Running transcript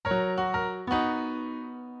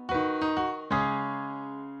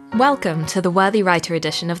Welcome to the Worthy Writer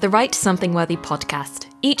edition of the Write Something Worthy podcast.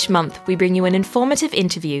 Each month, we bring you an informative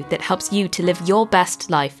interview that helps you to live your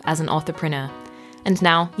best life as an authorpreneur. And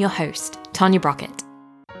now, your host, Tanya Brockett.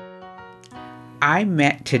 I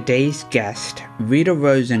met today's guest, Rita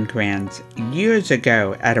Rosenkrantz, years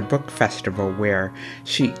ago at a book festival where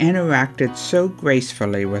she interacted so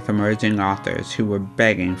gracefully with emerging authors who were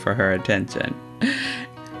begging for her attention.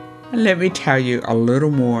 Let me tell you a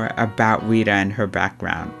little more about Rita and her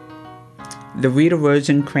background. The Rita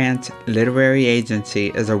Rosenkrantz Literary Agency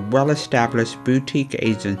is a well-established boutique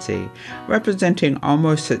agency representing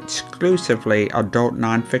almost exclusively adult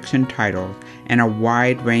nonfiction titles in a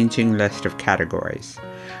wide-ranging list of categories.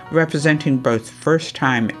 Representing both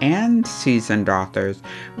first-time and seasoned authors,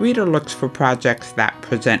 Rita looks for projects that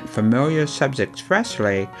present familiar subjects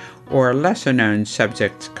freshly or lesser-known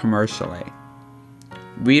subjects commercially.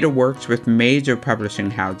 Rita works with major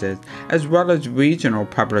publishing houses as well as regional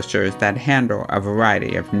publishers that handle a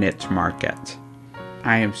variety of niche markets.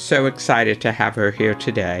 I am so excited to have her here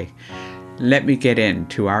today. Let me get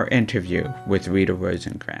into our interview with Rita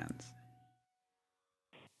Rosenkrantz.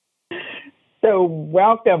 So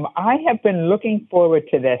welcome. I have been looking forward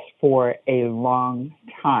to this for a long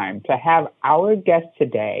time, to have our guest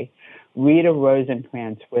today, Rita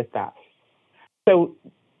Rosenkrantz, with us. So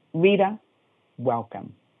Rita,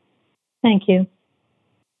 welcome. Thank you.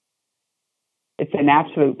 It's an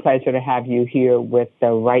absolute pleasure to have you here with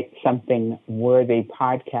the Write Something Worthy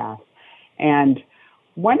podcast. And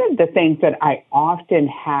one of the things that I often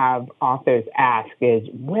have authors ask is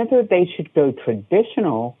whether they should go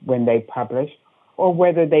traditional when they publish or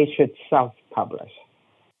whether they should self-publish.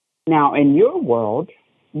 Now, in your world,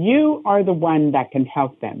 you are the one that can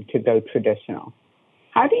help them to go traditional.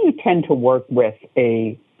 How do you tend to work with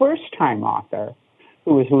a first-time author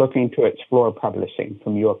who is looking to explore publishing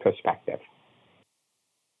from your perspective?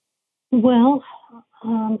 Well,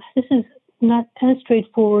 this is not as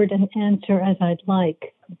straightforward an answer as I'd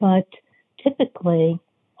like, but typically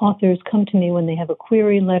authors come to me when they have a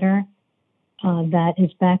query letter that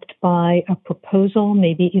is backed by a proposal,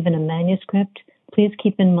 maybe even a manuscript. Please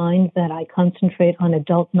keep in mind that I concentrate on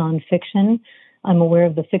adult nonfiction. I'm aware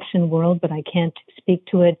of the fiction world, but I can't speak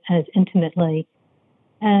to it as intimately.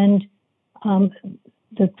 And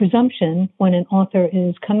the presumption when an author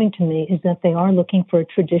is coming to me is that they are looking for a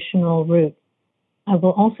traditional route. I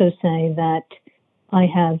will also say that I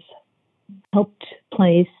have helped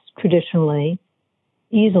place traditionally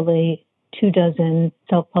easily 24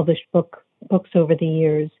 self-published books over the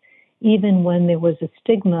years. Even when there was a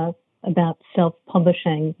stigma about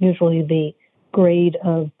self-publishing, usually the grade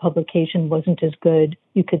of publication wasn't as good.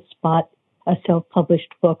 You could spot a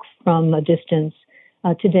self-published book from a distance.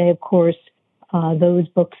 Today, of course, those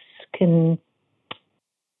books can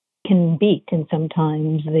beat and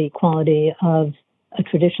sometimes the quality of a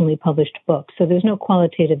traditionally published book. So there's no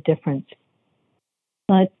qualitative difference.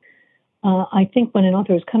 But I think when an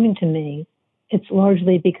author is coming to me, it's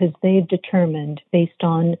largely because they've determined, based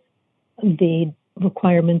on the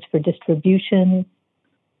requirements for distribution,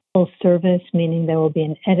 full service, meaning there will be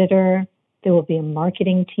an editor, there will be a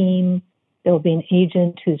marketing team, there will be an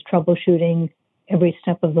agent who's troubleshooting every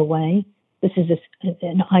step of the way. This is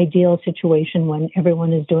an ideal situation when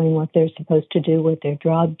everyone is doing what they're supposed to do, what their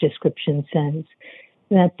job description says,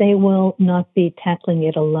 that they will not be tackling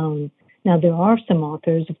it alone. Now, there are some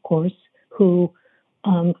authors, of course, who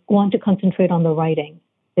want to concentrate on the writing.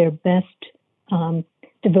 They're best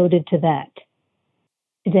devoted to that.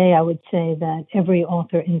 Today, I would say that every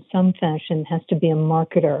author in some fashion has to be a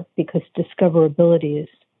marketer because discoverability is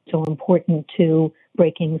so important to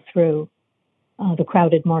breaking through the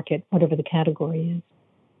crowded market, whatever the category is.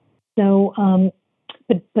 So,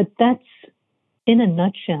 but that's, in a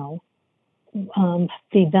nutshell,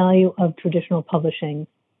 the value of traditional publishing.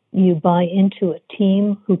 You buy into a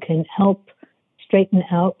team who can help straighten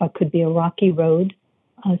out what could be a rocky road.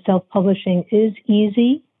 Self-publishing is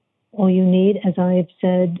easy. All you need, as I've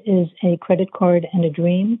said, is a credit card and a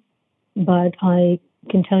dream. But I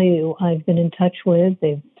can tell you, I've been in touch with,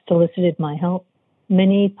 they've solicited my help,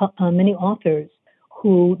 many authors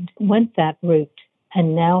who went that route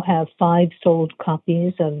and now have 5 sold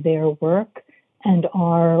copies of their work and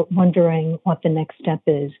are wondering what the next step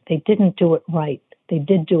is. They didn't do it right. They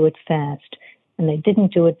did do it fast, and they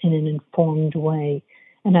didn't do it in an informed way.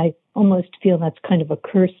 And I almost feel that's kind of a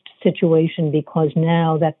cursed situation because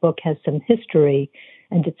now that book has some history,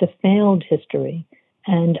 and it's a failed history.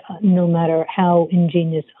 And no matter how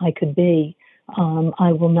ingenious I could be,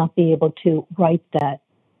 I will not be able to write that.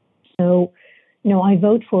 So, I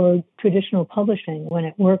vote for traditional publishing. When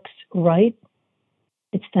it works right,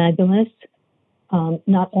 it's fabulous.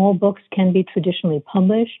 Not all books can be traditionally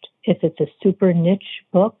published. If it's a super niche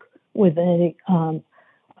book with a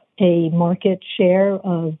market share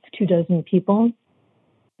of 24 people,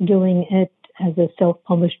 doing it as a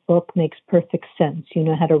self-published book makes perfect sense. You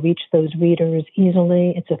know how to reach those readers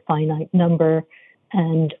easily. It's a finite number.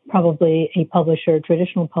 And probably a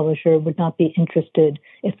traditional publisher, would not be interested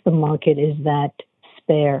if the market is that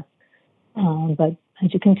spare. But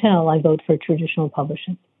as you can tell, I vote for traditional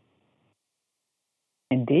publishing.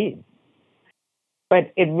 Indeed.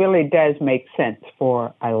 But it really does make sense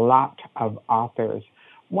for a lot of authors.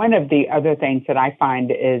 One of the other things that I find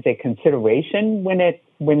is a consideration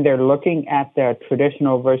when they're looking at the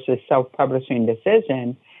traditional versus self-publishing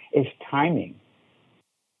decision is timing.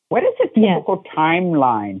 What is a typical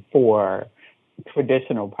timeline for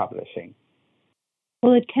traditional publishing?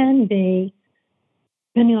 Well, it can be,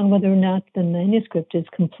 depending on whether or not the manuscript is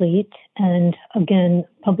complete. And again,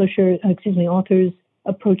 authors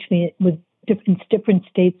approach me with different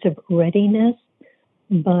states of readiness,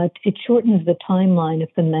 but it shortens the timeline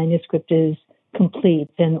if the manuscript is complete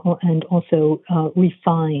and also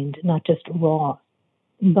refined, not just raw.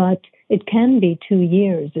 But it can be 2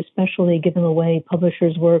 years, especially given the way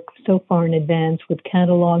publishers work so far in advance with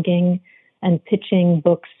cataloging and pitching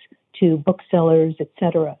books to booksellers,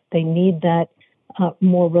 etc. They need that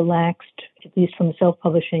more relaxed, at least from a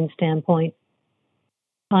self-publishing standpoint,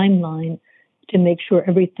 timeline to make sure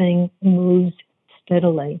everything moves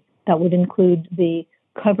steadily. That would include the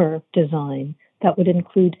cover design. That would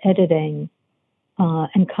include editing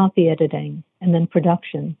and copy editing, and then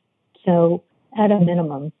production. So at a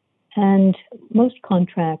minimum. And most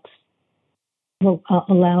contracts will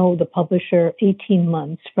allow the publisher 18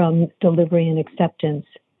 months from delivery and acceptance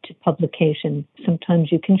to publication.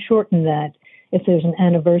 Sometimes you can shorten that if there's an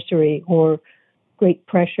anniversary or great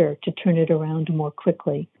pressure to turn it around more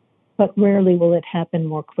quickly. But rarely will it happen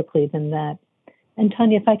more quickly than that. And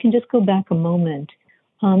Tanya, if I can just go back a moment,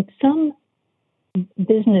 some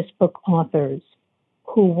business book authors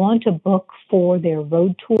who want a book for their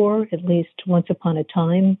road tour, at least once upon a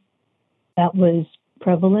time, that was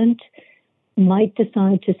prevalent, might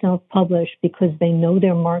decide to self-publish because they know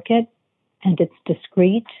their market and it's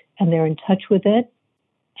discreet and they're in touch with it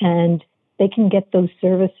and they can get those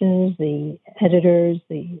services, the editors,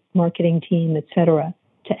 the marketing team, etc.,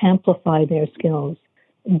 to amplify their skills.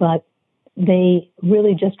 But they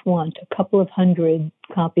really just want a couple of hundred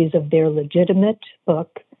copies of their legitimate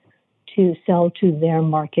book to sell to their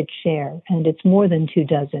market share. And it's more than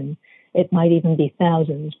 24. It might even be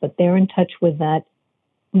thousands, but they're in touch with that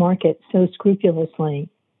market so scrupulously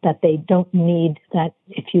that they don't need that,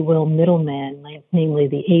 if you will, middleman, namely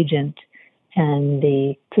the agent and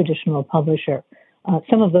the traditional publisher.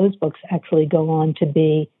 Some of those books actually go on to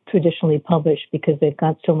be traditionally published because they've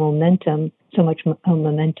got so much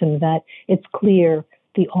momentum that it's clear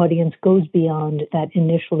the audience goes beyond that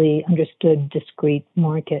initially understood discrete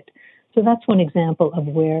market. So that's one example of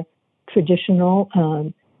where traditional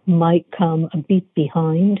might come a beat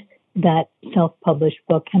behind that self-published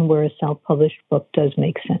book and where a self-published book does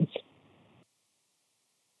make sense.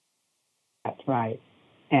 That's right.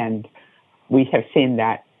 And we have seen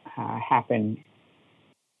that happen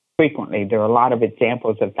frequently. There are a lot of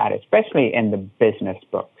examples of that, especially in the business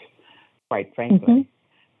books, quite frankly. Mm-hmm.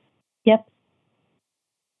 Yep.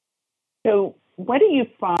 So what do you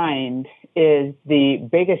find is the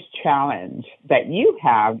biggest challenge that you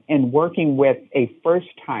have in working with a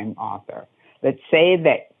first-time author? Let's say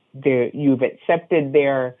that you've accepted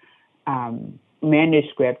their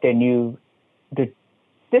manuscript and you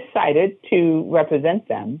decided to represent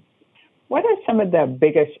them. What are some of the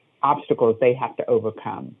biggest obstacles they have to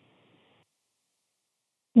overcome?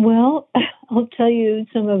 Well, I'll tell you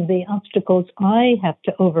some of the obstacles I have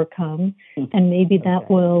to overcome, and maybe that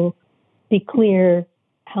will be clear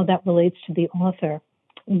how that relates to the author.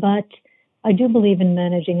 But I do believe in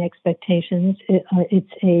managing expectations.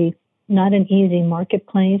 It's not an easy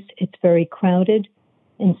marketplace. It's very crowded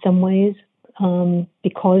in some ways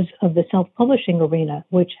because of the self-publishing arena,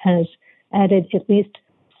 which has added, at least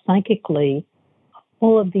psychically,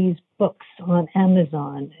 all of these books on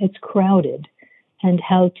Amazon. It's crowded, and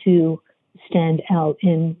how to stand out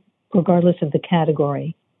in, regardless of the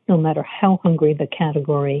category, no matter how hungry the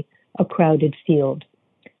category, a crowded field.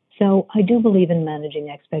 So I do believe in managing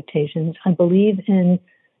expectations. I believe in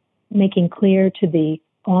making clear to the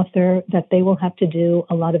author that they will have to do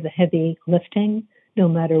a lot of the heavy lifting, no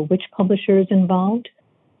matter which publisher is involved.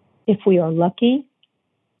 If we are lucky,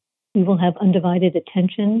 we will have undivided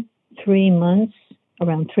attention,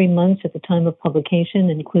 around 3 months at the time of publication,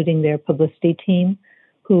 including their publicity team,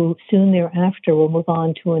 who soon thereafter will move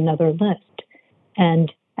on to another list.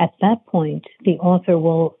 And at that point, the author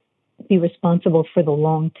will be responsible for the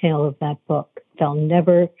long tail of that book. They'll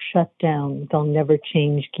never shut down. They'll never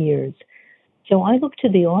change gears. So I look to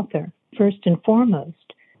the author, first and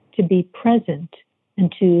foremost, to be present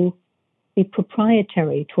and to be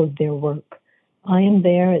proprietary toward their work. I am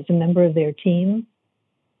there as a member of their team,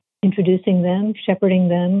 introducing them, shepherding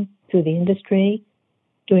them through the industry,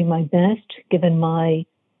 doing my best given my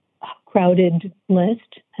crowded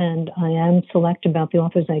list, and I am select about the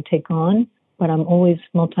authors I take on, but I'm always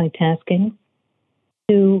multitasking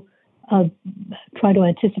to try to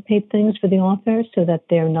anticipate things for the author so that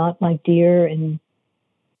they're not like deer in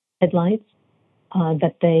headlights,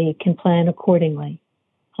 that they can plan accordingly.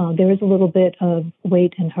 There is a little bit of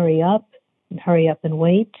wait and hurry up and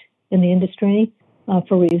wait in the industry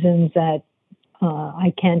for reasons that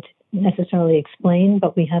I can't necessarily explain,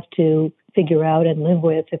 but we have to figure out and live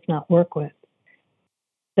with, if not work with.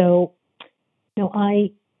 So,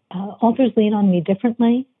 authors lean on me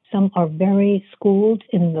differently. Some are very schooled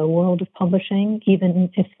in the world of publishing, even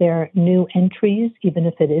if they're new entries, even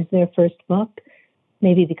if it is their first book,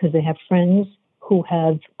 maybe because they have friends who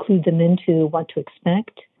have clued them into what to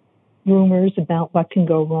expect, rumors about what can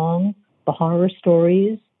go wrong, the horror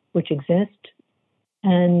stories which exist.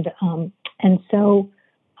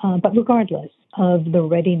 But regardless of the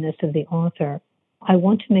readiness of the author, I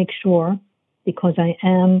want to make sure, because I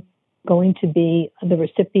am going to be the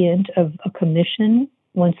recipient of a commission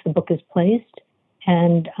once the book is placed,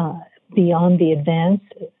 and beyond the advance,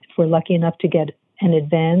 if we're lucky enough to get an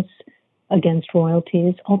advance against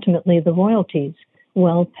royalties, ultimately the royalties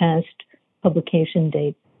well past publication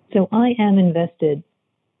date. So I am invested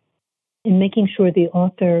in making sure the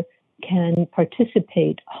author can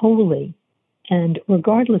participate wholly and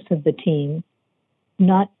regardless of the team,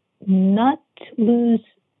 not lose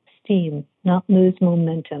steam, not lose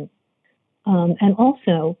momentum. And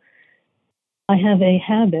also, I have a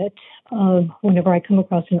habit of whenever I come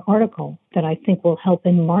across an article that I think will help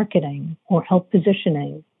in marketing or help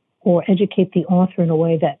positioning or educate the author in a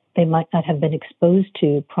way that they might not have been exposed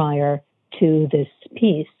to prior to this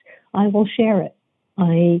piece, I will share it.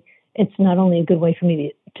 It's not only a good way for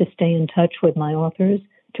me to stay in touch with my authors,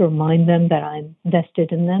 to remind them that I'm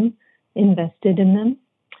invested in them,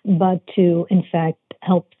 but to, in fact,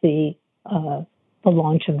 help the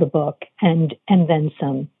launch of the book and then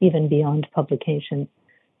some, even beyond publication.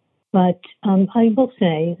 But I will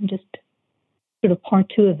say, just sort of part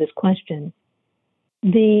two of this question,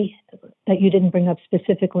 that you didn't bring up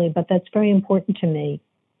specifically, but that's very important to me.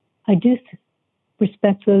 I do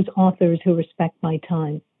respect those authors who respect my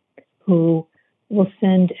time, who will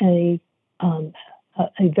send a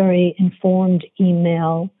very informed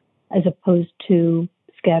email as opposed to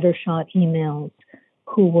scattershot emails,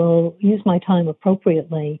 who will use my time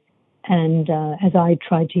appropriately and as I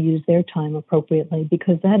try to use their time appropriately,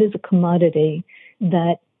 because that is a commodity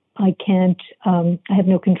that I can't, I have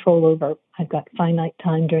no control over. I've got finite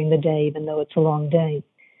time during the day, even though it's a long day.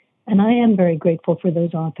 And I am very grateful for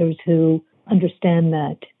those authors who understand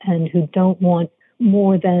that and who don't want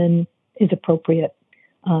more than is appropriate,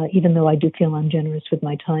 even though I do feel I'm generous with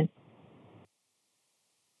my time.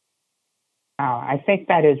 I think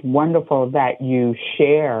that is wonderful that you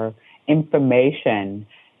share information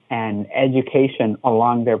and education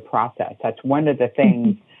along their process. That's one of the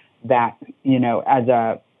things that, as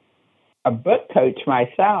a book coach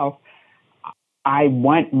myself, I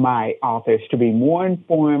want my authors to be more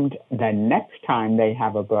informed the next time they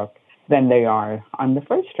have a book than they are on the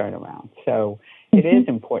first turnaround. So it is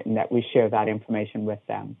important that we share that information with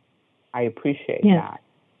them. I appreciate that.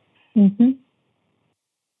 Mm-hmm.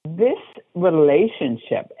 This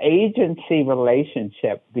relationship, agency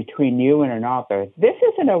relationship between you and an author, this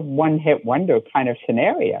isn't a one-hit wonder kind of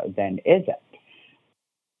scenario then, is it?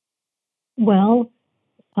 Well,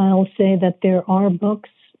 I'll say that there are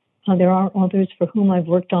authors for whom I've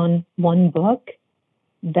worked on one book.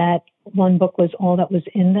 That one book was all that was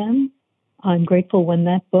in them. I'm grateful when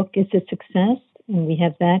that book is a success and we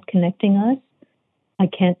have that connecting us. I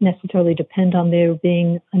can't necessarily depend on there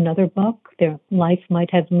being another book. Their life might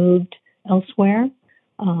have moved elsewhere,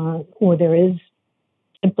 or there is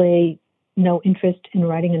simply no interest in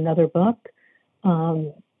writing another book.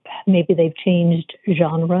 Maybe they've changed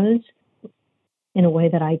genres in a way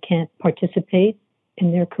that I can't participate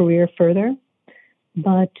in their career further.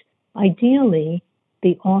 But ideally,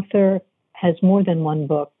 the author has more than one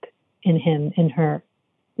book in him, in her,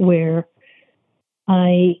 where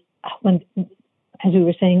as we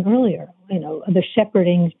were saying earlier, the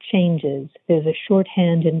shepherding changes. There's a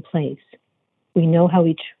shorthand in place. We know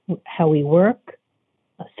how we work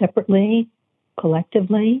separately,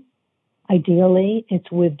 collectively. Ideally, it's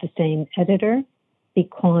with the same editor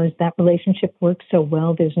because that relationship works so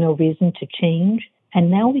well, there's no reason to change. And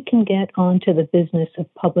now we can get onto the business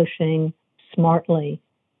of publishing smartly,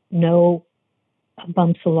 no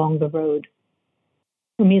bumps along the road.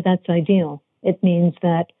 For me, that's ideal. It means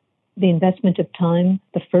that the investment of time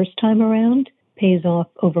the first time around pays off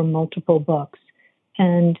over multiple books.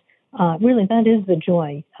 And really, that is the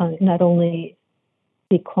joy, not only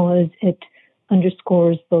because it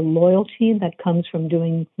underscores the loyalty that comes from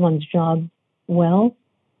doing one's job well,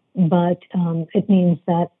 but it means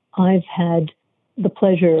that I've had the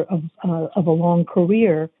pleasure of a long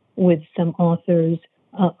career with some authors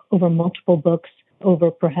over multiple books, over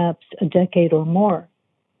perhaps a decade or more.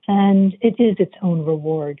 And it is its own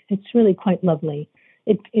reward. It's really quite lovely.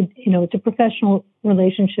 It's a professional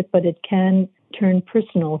relationship, but it can turn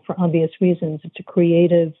personal for obvious reasons. It's a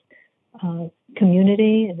creative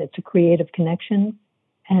community, and it's a creative connection.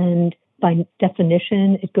 And by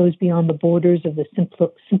definition, it goes beyond the borders of the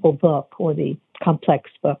simple book or the complex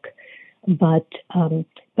book. But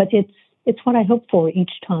it's what I hope for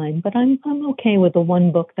each time. But I'm okay with the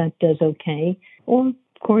one book that does okay. Or,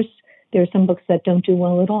 of course, there are some books that don't do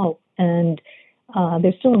well at all. And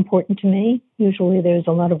they're still important to me. Usually there's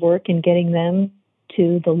a lot of work in getting them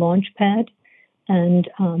to the launch pad. And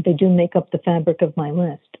they do make up the fabric of my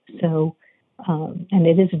list. So, and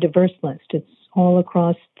it is a diverse list. It's all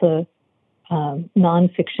across the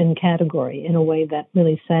nonfiction category in a way that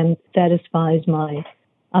really satisfies my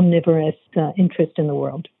omnivorous interest in the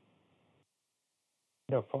world.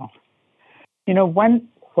 Wonderful. One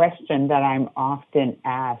question that I'm often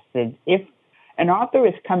asked is if an author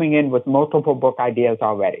is coming in with multiple book ideas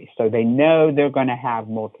already, so they know they're going to have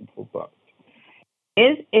multiple books,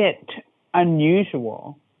 is it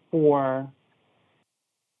unusual for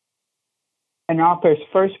an author's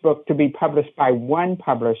first book to be published by one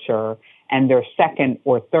publisher and their second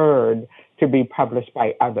or third to be published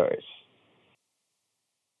by others?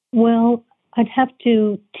 Well, I'd have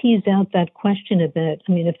to tease out that question a bit.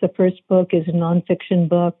 I mean, if the first book is a nonfiction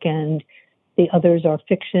book and the others are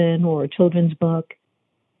fiction or a children's book,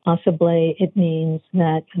 possibly it means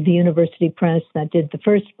that the university press that did the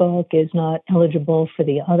first book is not eligible for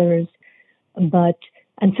the others.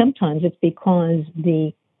 And sometimes it's because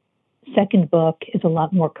the second book is a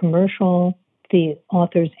lot more commercial. The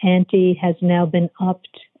author's ante has now been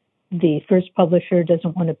upped. The first publisher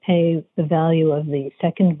doesn't want to pay the value of the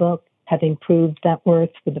second book, having proved that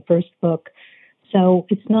worth with the first book. So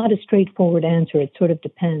it's not a straightforward answer. It sort of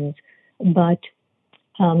depends. But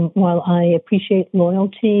while I appreciate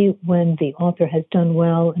loyalty when the author has done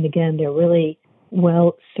well, and again, they're really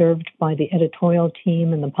well served by the editorial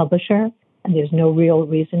team and the publisher, and there's no real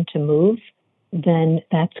reason to move, then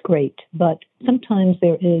that's great. But sometimes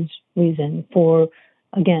there is reason for,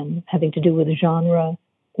 again, having to do with genre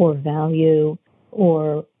or value,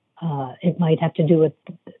 or it might have to do with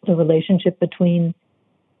the relationship between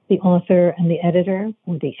the author and the editor,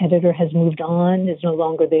 or the editor has moved on, is no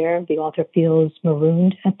longer there. The author feels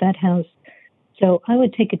marooned at that house. So I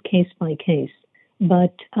would take it case by case.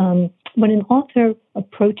 But when an author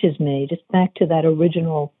approaches me, just back to that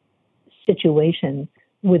original situation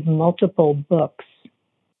with multiple books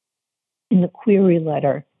in the query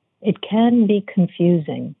letter, it can be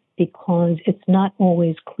confusing because it's not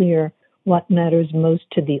always clear what matters most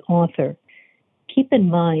to the author. Keep in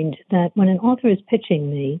mind that when an author is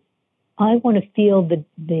pitching me, I want to feel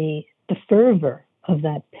the fervor of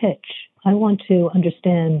that pitch. I want to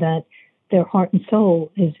understand that their heart and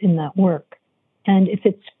soul is in that work. And if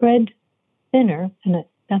it's spread thinner, and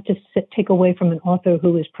not to take away from an author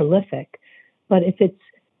who is prolific, but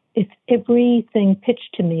if everything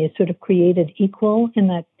pitched to me is sort of created equal in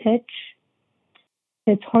that pitch,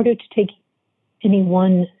 it's harder to take any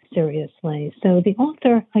one seriously. So the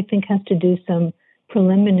author, I think, has to do some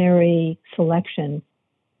preliminary selection,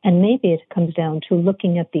 and maybe it comes down to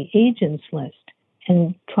looking at the agent's list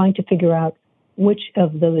and trying to figure out which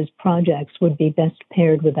of those projects would be best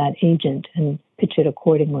paired with that agent and pitch it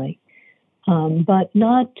accordingly. But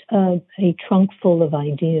not a trunk full of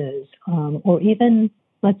ideas, or even,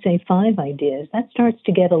 let's say, 5 ideas. That starts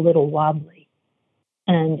to get a little wobbly.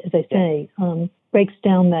 And as I say, breaks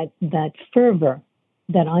down that fervor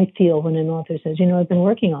that I feel when an author says, I've been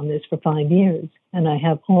working on this for 5 years, and I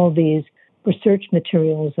have all these research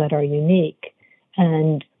materials that are unique,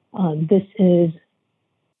 and this is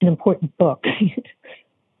an important book.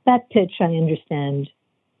 That pitch I understand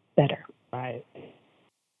better. Right.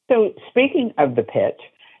 So speaking of the pitch,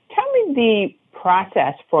 tell me the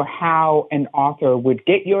process for how an author would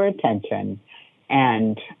get your attention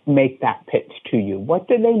and make that pitch to you. What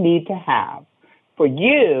do they need to have for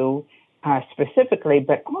you specifically,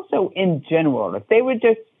 but also in general. If they were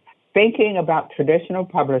just thinking about traditional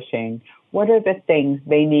publishing, what are the things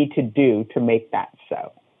they need to do to make that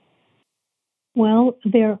so? Well,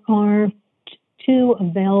 there are two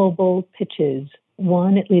available pitches.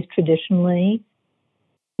 One, at least traditionally,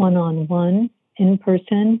 one-on-one,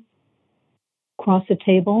 in-person, across a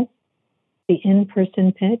table, the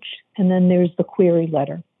in-person pitch, and then there's the query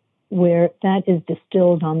letter, where that is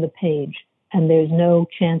distilled on the page, and there's no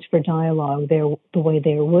chance for dialogue there the way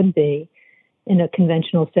there would be in a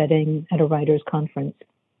conventional setting at a writer's conference.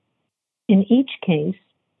 In each case,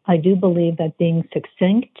 I do believe that being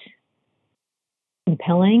succinct,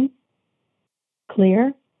 compelling,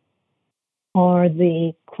 clear are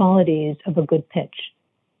the qualities of a good pitch.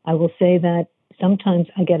 I will say that sometimes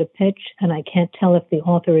I get a pitch and I can't tell if the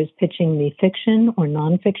author is pitching me fiction or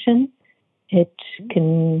nonfiction. It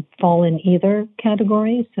can fall in either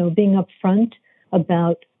category. So being upfront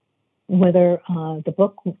about whether the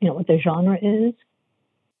book, what the genre is,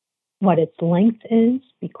 what its length is,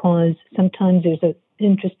 because sometimes there's an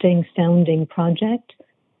interesting sounding project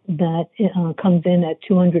that comes in at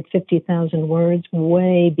 250,000 words,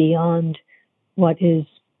 way beyond what is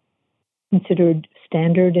considered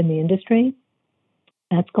standard in the industry.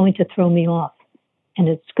 That's going to throw me off. And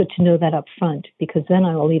it's good to know that up front, because then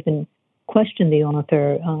I will even question the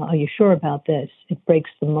author. Are you sure about this? It breaks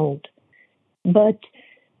the mold. But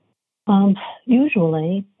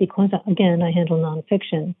usually, because, again, I handle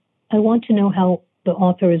nonfiction, I want to know how the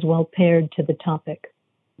author is well paired to the topic.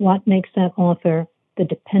 What makes that author the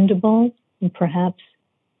dependable and perhaps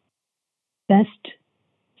best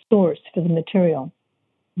source for the material?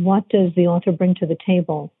 What does the author bring to the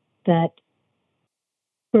table that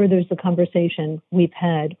furthers the conversation we've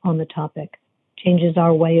had on the topic, changes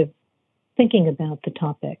our way of thinking about the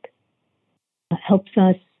topic, helps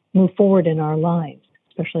us move forward in our lives,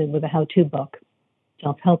 especially with a how-to book,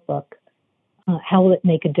 self-help book? How will it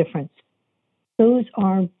make a difference? Those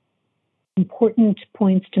are important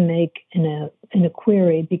points to make in a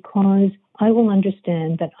query, because I will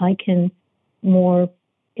understand that I can more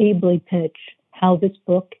ably pitch how this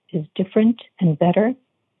book is different and better,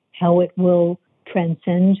 how it will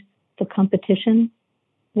transcend the competition,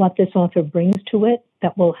 what this author brings to it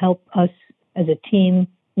that will help us as a team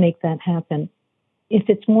make that happen. If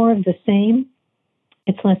it's more of the same,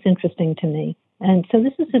 it's less interesting to me. And so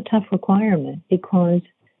this is a tough requirement, because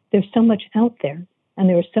there's so much out there and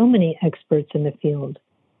there are so many experts in the field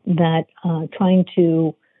that trying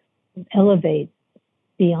to elevate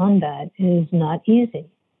beyond that is not easy.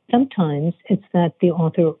 Sometimes it's that the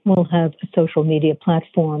author will have a social media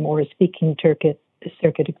platform or a speaking circuit,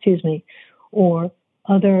 or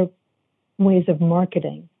other ways of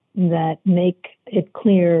marketing that make it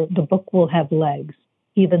clear the book will have legs,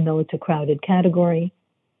 even though it's a crowded category,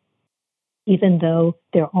 even though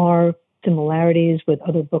there are similarities with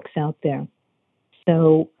other books out there.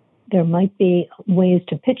 So there might be ways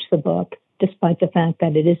to pitch the book, despite the fact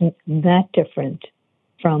that it isn't that different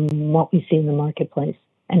from what we see in the marketplace.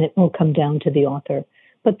 And it will come down to the author.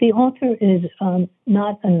 But the author is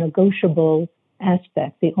not a negotiable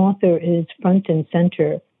aspect. The author is front and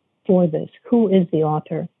center for this. Who is the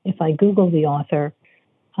author? If I Google the author,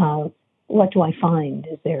 what do I find?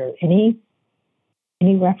 Is there any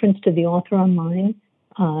reference to the author online?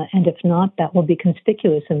 And if not, that will be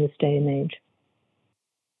conspicuous in this day and age.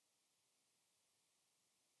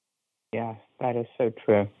 Yes, that is so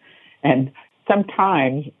true. And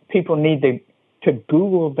sometimes people need to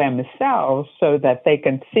Google themselves so that they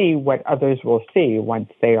can see what others will see once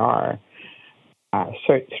they are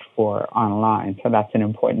searched for online. So that's an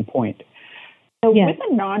important point. So yes.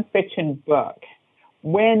 With a nonfiction book,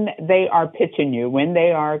 when they are pitching you, when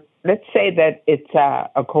they are, let's say that it's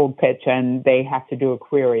a cold pitch and they have to do a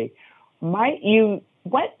query,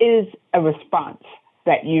 what is a response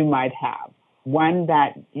that you might have? One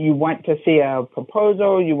that you want to see a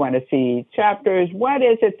proposal, you want to see chapters. What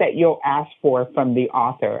is it that you'll ask for from the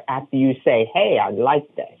author after you say, hey, I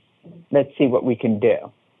like this. Let's see what we can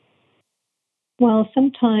do? Well,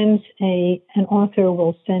 sometimes an author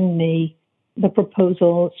will send me the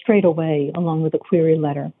proposal straight away along with a query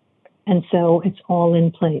letter. And so it's all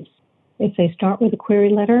in place. If they start with a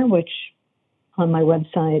query letter, which on my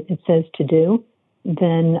website it says to do,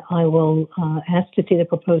 then I will ask to see the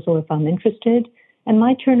proposal if I'm interested. And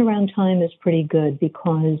my turnaround time is pretty good,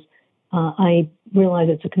 because I realize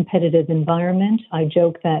it's a competitive environment. I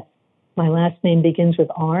joke that my last name begins with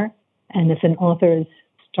R, and if an author is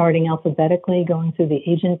starting alphabetically going through the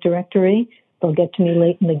agent directory, they'll get to me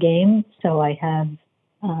late in the game. So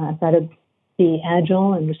I've got to be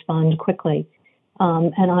agile and respond quickly.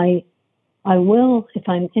 And I I will, if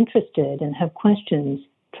I'm interested and have questions,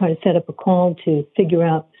 try to set up a call to figure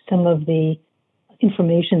out some of the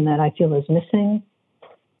information that I feel is missing,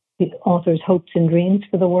 the author's hopes and dreams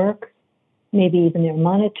for the work, maybe even their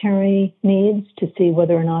monetary needs to see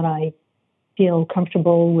whether or not I feel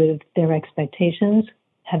comfortable with their expectations.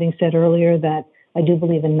 Having said earlier that I do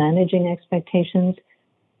believe in managing expectations.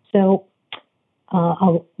 So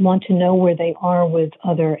I'll want to know where they are with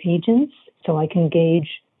other agents so I can gauge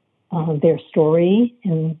their story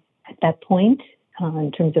at that point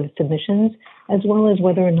in terms of submissions, as well as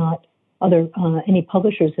whether or not any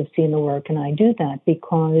publishers have seen the work. And I do that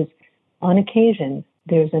because on occasion,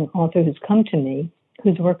 there's an author who's come to me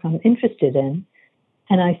whose work I'm interested in,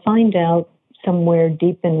 and I find out somewhere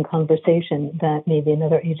deep in conversation that maybe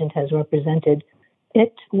another agent has represented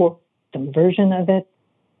it or some version of it,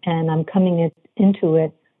 and I'm coming into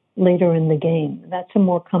it later in the game. That's a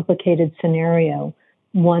more complicated scenario,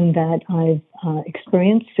 one that I've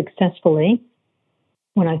experienced successfully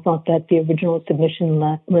when I thought that the original submission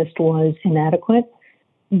list was inadequate,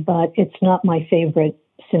 but it's not my favorite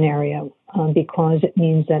scenario because it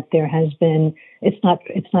means that there has been, it's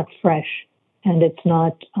not fresh and it's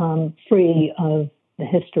not free of the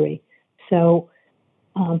history. So,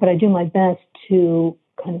 but I do my best to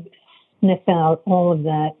kind of sniff out all of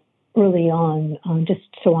that early on, just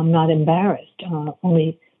so I'm not embarrassed.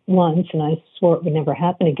 Only once, and I swore it would never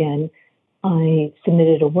happen again, I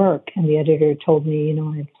submitted a work, and the editor told me,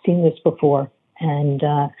 I've seen this before, and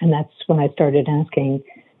that's when I started asking,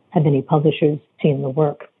 have any publishers seen the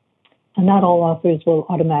work? And not all authors will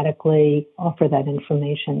automatically offer that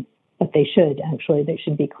information, but they should, actually. They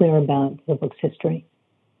should be clear about the book's history.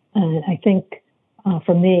 And I think,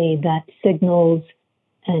 for me, that signals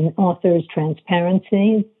an author's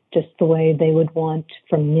transparency, just the way they would want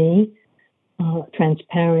from me,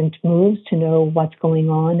 transparent moves to know what's going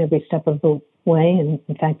on every step of the way. And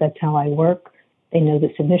in fact, that's how I work. They know the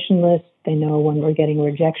submission list. They know when we're getting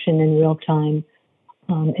rejection in real time.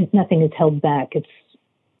 Nothing is held back. It's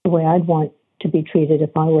the way I'd want to be treated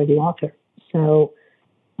if I were the author. So,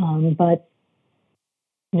 but,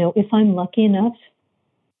 if I'm lucky enough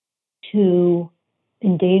to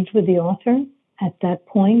engage with the author, at that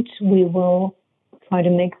point, we will try to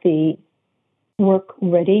make the work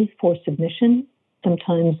ready for submission.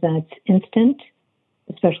 Sometimes that's instant,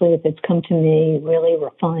 especially if it's come to me really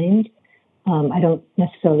refined. I don't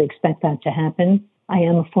necessarily expect that to happen. I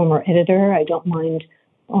am a former editor. I don't mind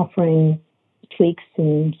offering tweaks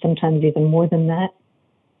and sometimes even more than that.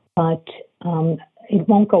 But it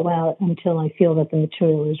won't go out until I feel that the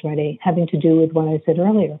material is ready, having to do with what I said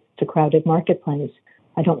earlier. It's a crowded marketplace.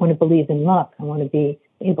 I don't want to believe in luck. I want to be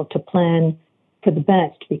able to plan for the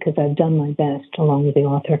best because I've done my best along with the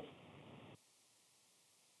author.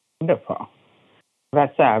 Wonderful.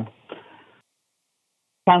 That sounds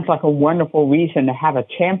like a wonderful reason to have a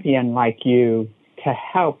champion like you to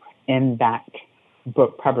help in that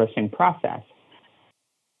book publishing process.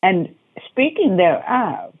 And speaking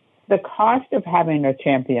thereof, the cost of having a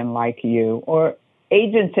champion like you, or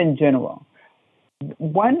agents in general,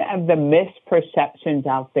 one of the misperceptions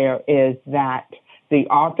out there is that the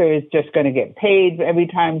author is just going to get paid every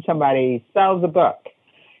time somebody sells a book.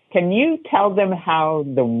 Can you tell them how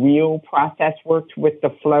the real process works with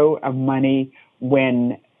the flow of money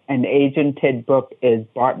when an agented book is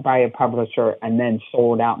bought by a publisher and then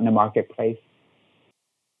sold out in the marketplace?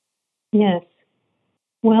 Yes.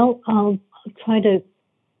 Well, I'll try to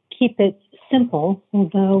keep it simple,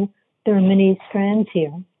 although there are many strands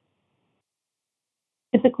here.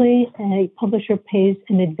 Typically, a publisher pays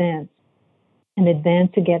in advance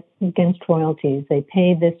against royalties. They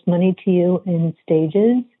pay this money to you in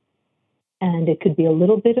stages, and it could be a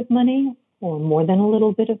little bit of money or more than a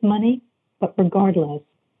little bit of money, but regardless,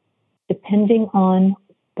 depending on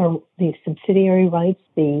the subsidiary rights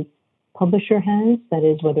the publisher has, that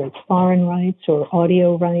is, whether it's foreign rights or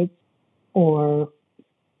audio rights or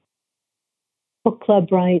book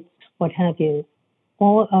club rights, what have you,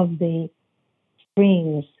 all of the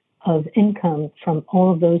streams of income from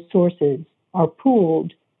all of those sources are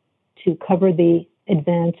pooled to cover the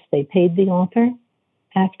advance they paid the author,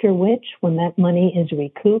 after which, when that money is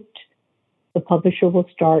recouped, the publisher will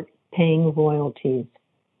start paying royalties.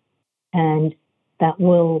 And that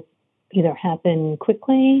will either happen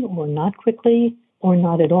quickly or not quickly or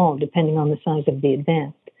not at all, depending on the size of the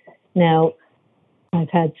advance. Now, I've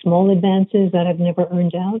had small advances that have never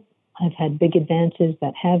earned out. I've had big advances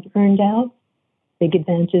that have earned out, big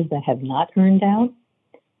advances that have not earned out.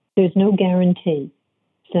 There's no guarantee.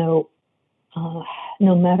 So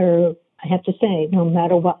no matter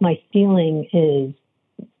what my feeling is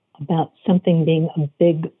about something being a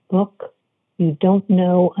big book You don't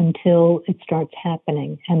know until it starts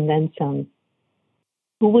happening, and then some.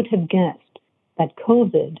 Who would have guessed that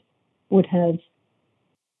COVID would have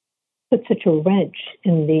put such a wrench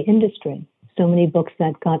in the industry? So many books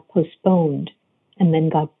that got postponed and then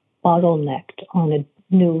got bottlenecked on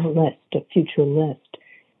a new list, a future list.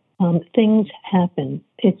 Things happen.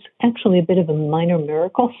 It's actually a bit of a minor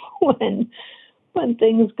miracle when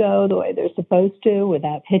things go the way they're supposed to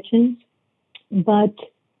without hitches. But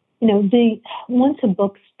once a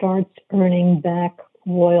book starts earning back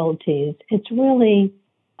royalties, it's really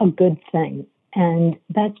a good thing. And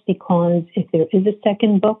that's because if there is a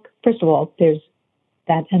second book, first of all, there's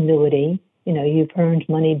that annuity. You've earned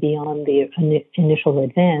money beyond the initial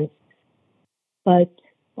advance. But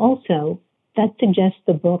also, that suggests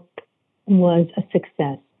the book was a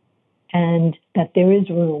success and that there is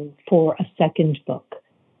room for a second book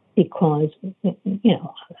because,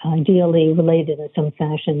 ideally related in some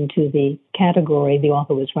fashion to the category the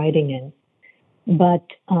author was writing in. But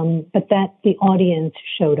that the audience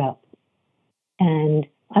showed up. And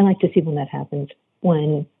I like to see when that happens,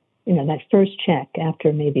 when, that first check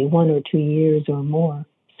after maybe 1 or 2 years or more,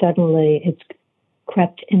 suddenly it's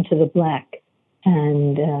crept into the black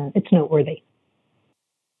and it's noteworthy.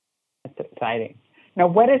 That's exciting. Now,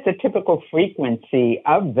 what is the typical frequency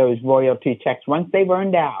of those royalty checks once they've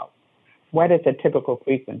earned out? What is a typical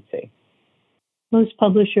frequency? Most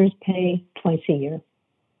publishers pay twice a year,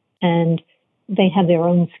 and they have their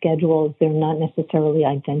own schedules. They're not necessarily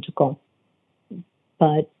identical.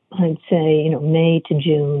 But I'd say, May to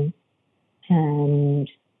June and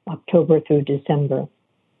October through December,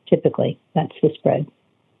 typically. That's the spread,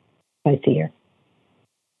 twice a year.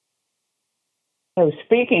 So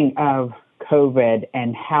speaking of COVID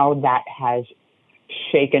and how that has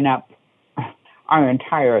shaken up our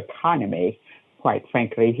entire economy, quite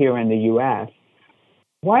frankly, here in the U.S.,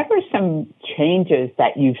 what are some changes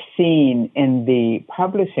that you've seen in the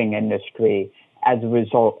publishing industry as a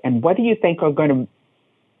result? And what do you think are going to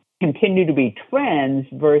continue to be trends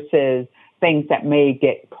versus things that may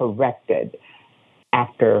get corrected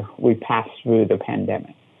after we pass through the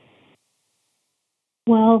pandemic?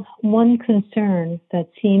 Well, one concern that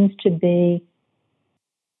seems to be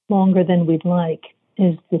longer than we'd like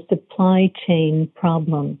is the supply chain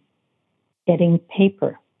problem. Getting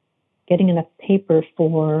enough paper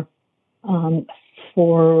for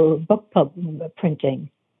book printing.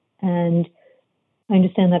 And I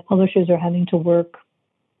understand that publishers are having to work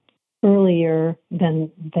earlier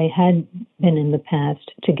than they had been in the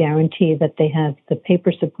past to guarantee that they have the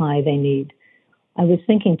paper supply they need. I was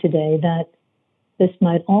thinking today that this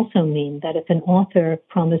might also mean that if an author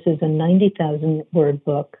promises a 90,000 word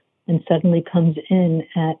book and suddenly comes in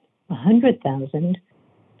at 100,000,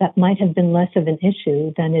 that might have been less of an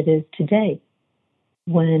issue than it is today,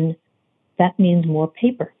 when that means more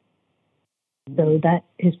paper. So that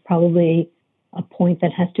is probably a point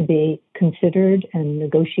that has to be considered and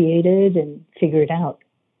negotiated and figured out.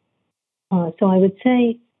 So I would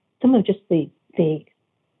say some of just the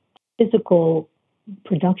physical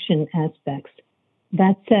production aspects.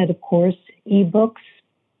 That said, of course, ebooks,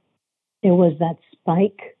 there was that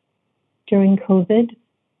spike during COVID,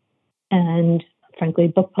 and frankly,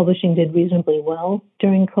 book publishing did reasonably well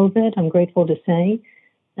during COVID, I'm grateful to say.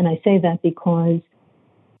 And I say that because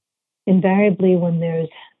invariably when there's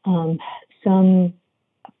some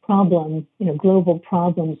problem, global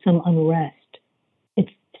problem, some unrest, it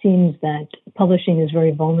seems that publishing is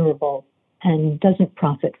very vulnerable and doesn't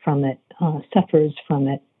profit from it, suffers from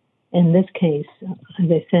it. In this case, as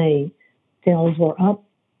I say, sales were up.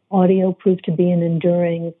 Audio proved to be an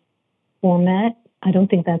enduring format. I don't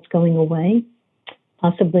think that's going away,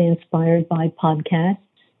 possibly inspired by podcasts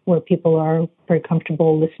where people are very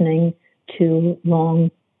comfortable listening to long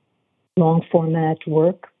format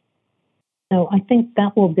work. So I think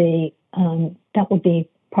that will be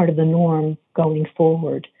part of the norm going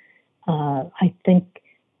forward. I think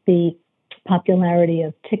the popularity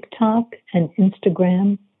of TikTok and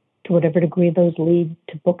Instagram, to whatever degree those lead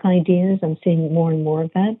to book ideas, I'm seeing more and more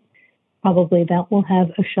of that. Probably that will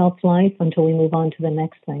have a shelf life until we move on to the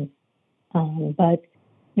next thing. But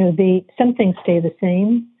some things stay the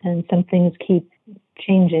same, and some things keep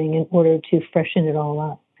changing in order to freshen it all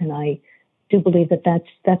up. And I do believe that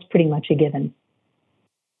that's pretty much a given.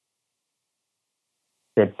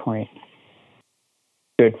 Good point.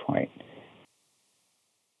 Good point.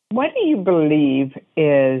 What do you believe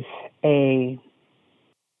is a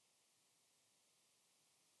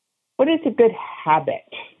good habit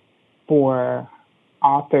for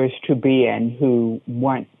authors to be in who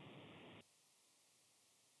want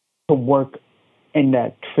to work in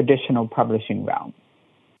the traditional publishing realm?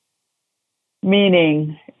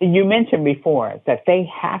 Meaning, you mentioned before that they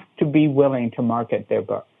have to be willing to market their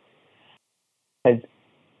book. Because,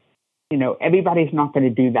 everybody's not going to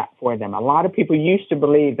do that for them. A lot of people used to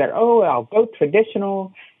believe that, I'll go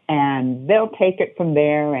traditional and they'll take it from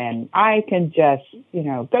there and I can just,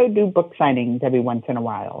 go do book signings every once in a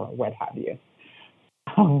while or what have you.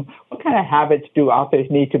 What kind of habits do authors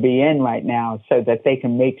need to be in right now so that they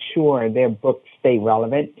can make sure their books stay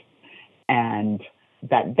relevant and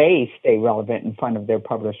that they stay relevant in front of their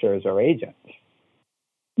publishers or agents?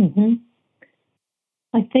 Mm-hmm.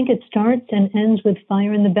 I think it starts and ends with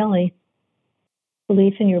fire in the belly.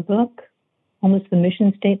 Belief in your book, almost the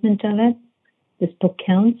mission statement of it. This book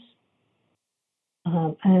counts.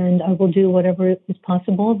 And I will do whatever is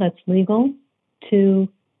possible that's legal to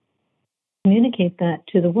communicate that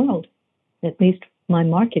to the world, at least my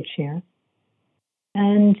market share,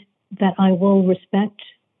 and that I will respect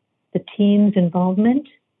the team's involvement.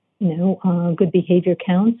 Good behavior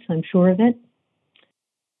counts, I'm sure of it.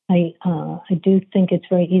 I do think it's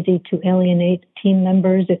very easy to alienate team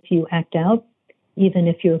members if you act out, even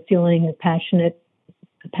if you're feeling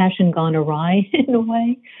passion gone awry in a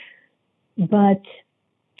way. But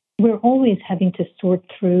we're always having to sort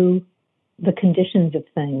through the conditions of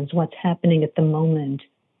things, what's happening at the moment,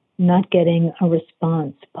 not getting a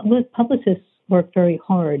response. Publicists work very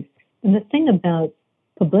hard. And the thing about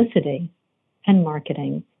publicity and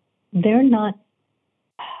marketing, they're not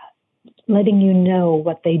letting you know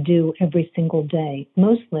what they do every single day.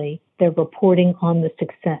 Mostly, they're reporting on the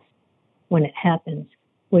success when it happens,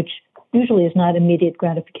 which usually is not immediate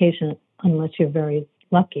gratification unless you're very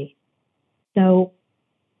lucky. So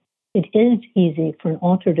it is easy for an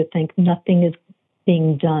author to think nothing is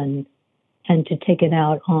being done and to take it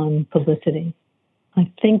out on publicity. I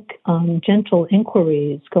think gentle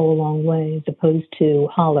inquiries go a long way as opposed to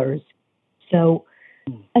hollers. So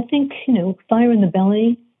I think, fire in the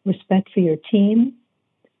belly, respect for your team,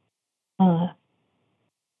 a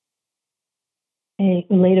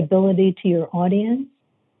relatability to your audience,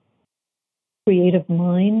 creative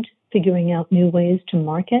mind, figuring out new ways to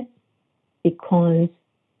market, because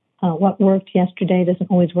what worked yesterday doesn't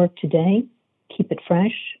always work today. Keep it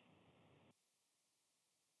fresh.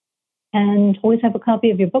 And always have a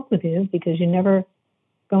copy of your book with you, because you're never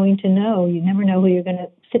going to know. You never know who you're going to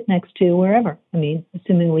sit next to wherever.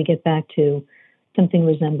 Assuming we get back to something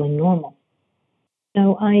resembling normal.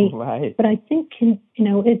 So Right. But I think,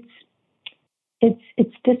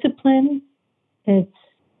 it's discipline, it's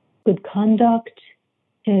good conduct,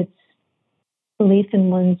 it's belief in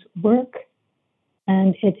one's work,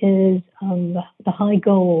 and it is the high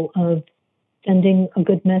goal of sending a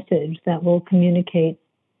good message that will communicate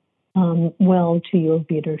well to your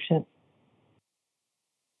readership.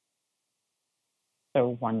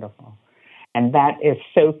 So wonderful. And that is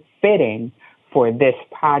so fitting for this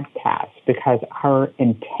podcast, because our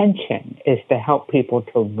intention is to help people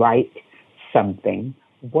to write something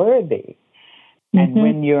worthy. Mm-hmm. And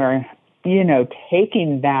when you're,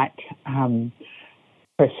 taking that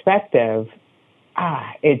perspective,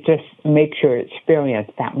 it just makes your experience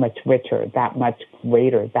that much richer, that much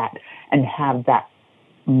greater, and have that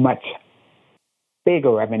much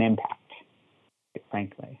bigger of an impact,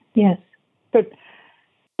 frankly. Yes. So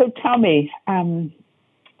tell me,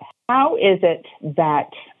 how is it that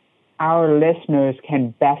our listeners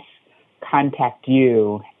can best contact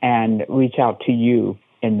you and reach out to you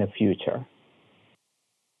in the future?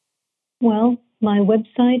 Well, my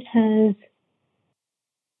website has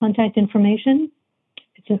contact information.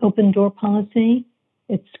 It's an open door policy.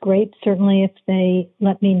 It's great, certainly, if they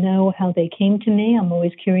let me know how they came to me. I'm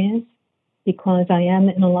always curious, because I am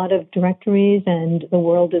in a lot of directories and the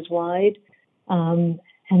world is wide and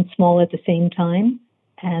small at the same time.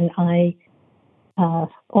 And I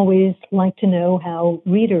always like to know how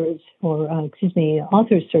readers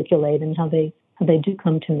authors circulate and how they do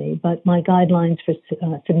come to me. But my guidelines for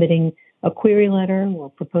submitting a query letter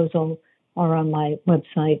or proposal are on my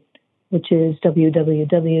website, which is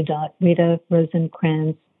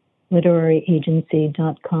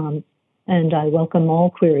www.RitaRosencrantzLiteraryAgency.com. And I welcome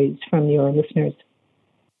all queries from your listeners.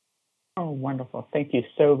 Oh, wonderful. Thank you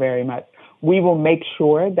so very much. We will make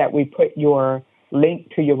sure that we put your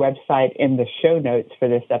link to your website in the show notes for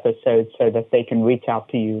this episode so that they can reach out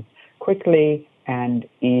to you quickly and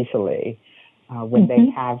easily when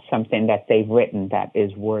they have something that they've written that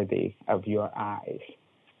is worthy of your eyes.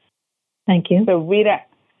 Thank you. So, Rita,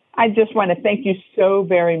 I just want to thank you so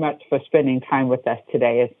very much for spending time with us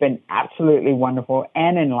today. It's been absolutely wonderful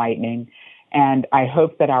and enlightening, and I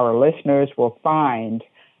hope that our listeners will find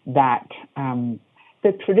that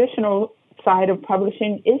the traditional side of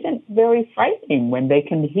publishing isn't very frightening when they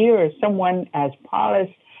can hear someone as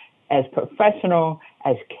polished, as professional,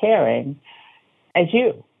 as caring as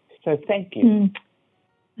you. So thank you.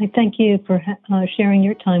 I thank you for sharing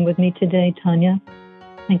your time with me today, Tanya.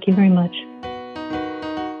 Thank you very much.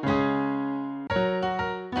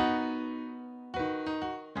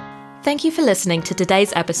 Thank you for listening to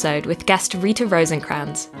today's episode with guest Rita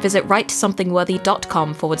Rosencrans. Visit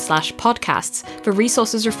writesomethingworthy.com/podcasts for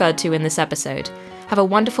resources referred to in this episode. Have a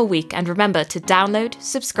wonderful week and remember to download,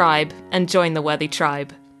 subscribe, and join the Worthy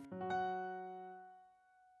Tribe.